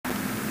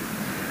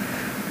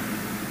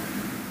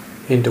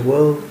In the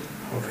world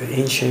of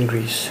ancient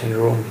Greece and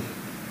Rome,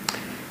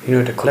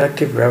 the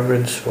collective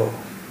reverence for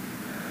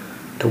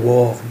the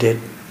war of dead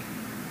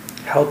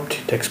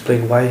helped to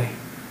explain why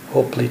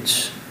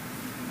hoplites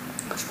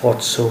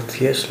fought so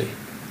fiercely.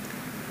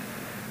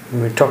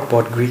 When we talk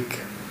about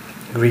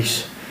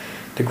Greece,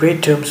 the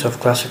great terms of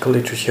classical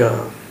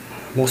literature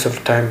most of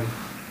the time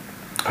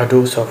are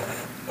those of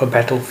a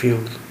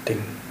battlefield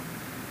thing.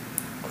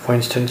 For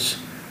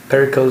instance,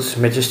 Pericles'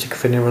 majestic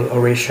funeral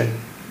oration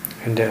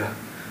and the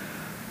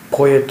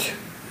poet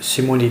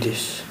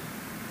Simonides'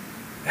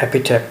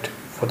 epitaph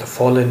for the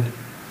fallen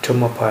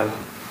Thermopylae,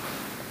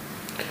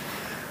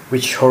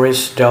 which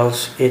Horace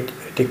dulls et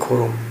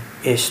decorum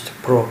est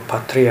pro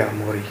patria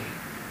mori,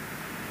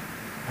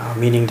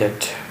 meaning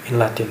that in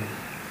Latin,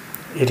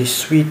 it is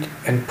sweet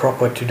and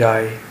proper to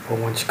die for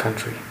one's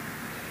country.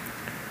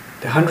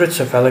 The hundreds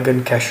of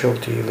elegant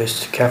casualty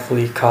lists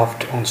carefully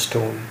carved on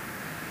stone,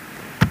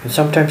 and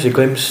sometimes a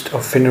glimpse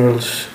of funerals